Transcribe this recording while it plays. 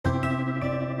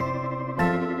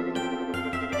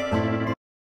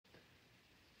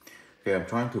Okay, I'm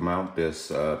trying to mount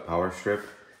this power strip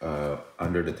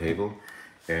under the table,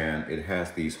 and it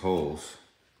has these holes.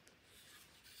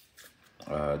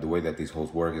 The way that these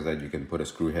holes work is that you can put a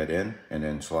screw head in and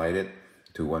then slide it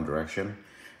to one direction,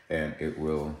 and it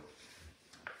will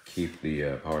keep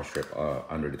the power strip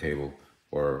under the table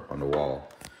or on the wall.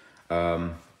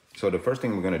 So the first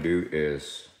thing we're going to do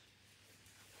is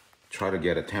try to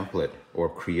get a template or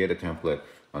create a template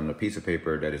on a piece of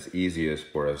paper that is easiest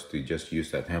for us to just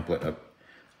use that template up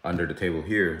under the table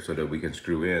here so that we can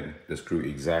screw in the screw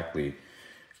exactly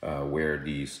where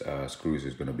these screws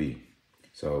is going to be.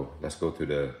 So let's go to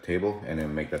the table and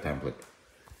then make the template.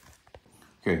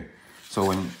 Okay, so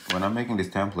when I'm making this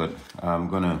template, I'm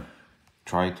gonna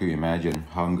try to imagine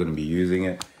how I'm gonna be using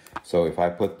it. So if I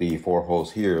put the 4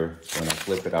 holes here, when I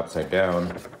flip it upside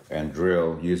down and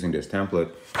drill using this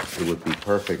template, it would be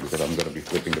perfect because I'm gonna be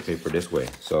flipping the paper this way.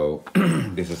 So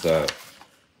this is a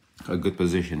good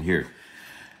position here.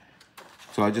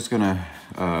 So I'm just gonna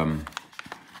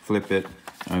flip it,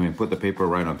 put the paper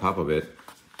right on top of it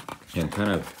and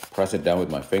kind of press it down with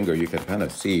my finger. You can kind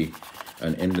of see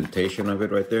an indentation of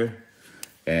it right there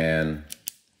and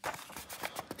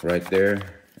right there.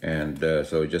 And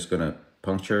so just gonna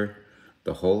puncture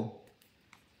the hole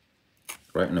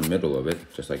right in the middle of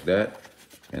it, just like that.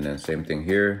 And then same thing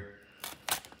here.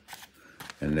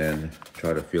 And then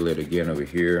try to feel it again over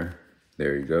here.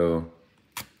 There you go.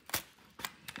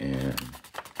 And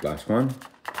last one.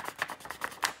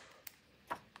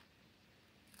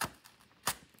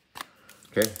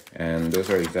 Okay, and those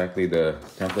are exactly the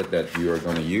template that you are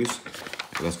going to use.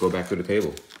 So let's go back to the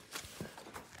table.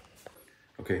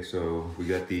 Okay, so we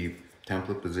got the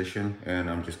template position, and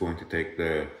I'm just going to take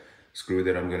the screw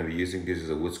that I'm going to be using. This is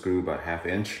a wood screw, about 1/2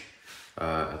 inch.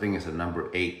 I think it's a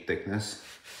number 8 thickness.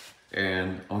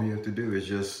 And all you have to do is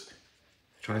just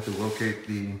try to locate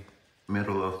the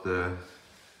middle of the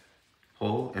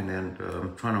hole, and then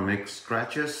I'm trying to make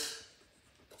scratches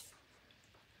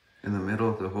in the middle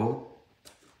of the hole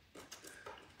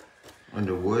on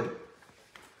the wood.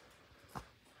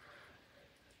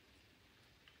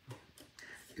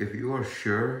 If you are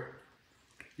sure,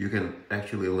 you can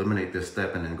actually eliminate this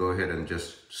step and then go ahead and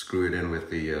just screw it in with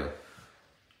the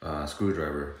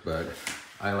screwdriver, but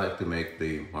I like to make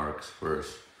the marks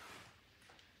first.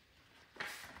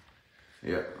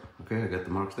 Yeah, okay, I got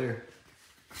the marks there.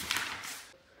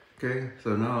 Okay,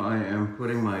 so now I am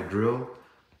putting my drill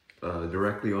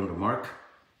directly on the mark.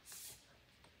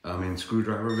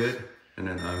 Screwdriver bit, and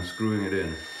then I'm screwing it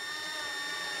in.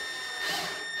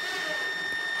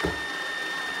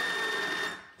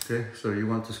 Okay, so you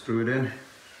want to screw it in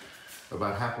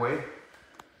about halfway.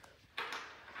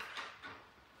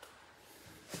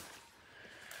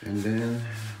 And then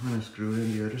I'm gonna screw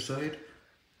in the other side.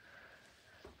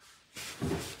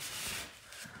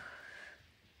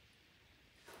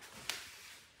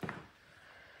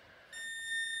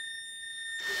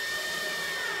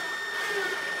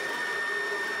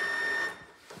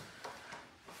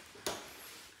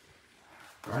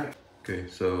 Alright, okay,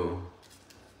 so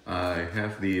I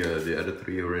have the other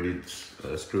 3 already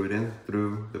screwed in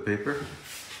through the paper,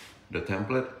 the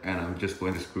template, and I'm just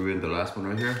going to screw in the last one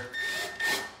right here.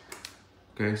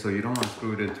 Okay, so you don't want to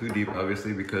screw it in too deep,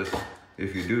 obviously, because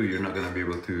if you do, you're not going to be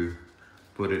able to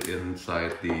put it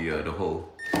inside the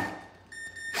hole.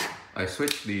 I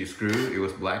switched the screw. It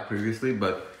was black previously,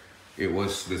 but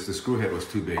the screw head was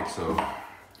too big. So,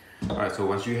 all right, so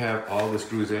once you have all the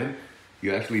screws in,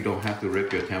 you actually don't have to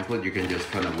rip your template. You can just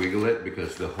kind of wiggle it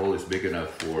because the hole is big enough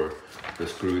for the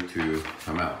screw to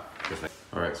come out.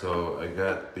 All right, so I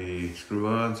got the screw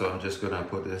on, so I'm just gonna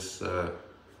put this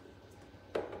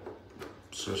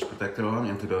surge protector on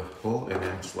into the hole and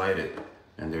then slide it.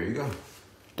 And there you go.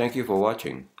 Thank you for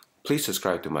watching. Please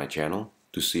subscribe to my channel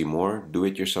to see more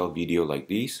do-it-yourself video like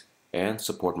these and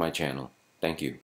support my channel. Thank you.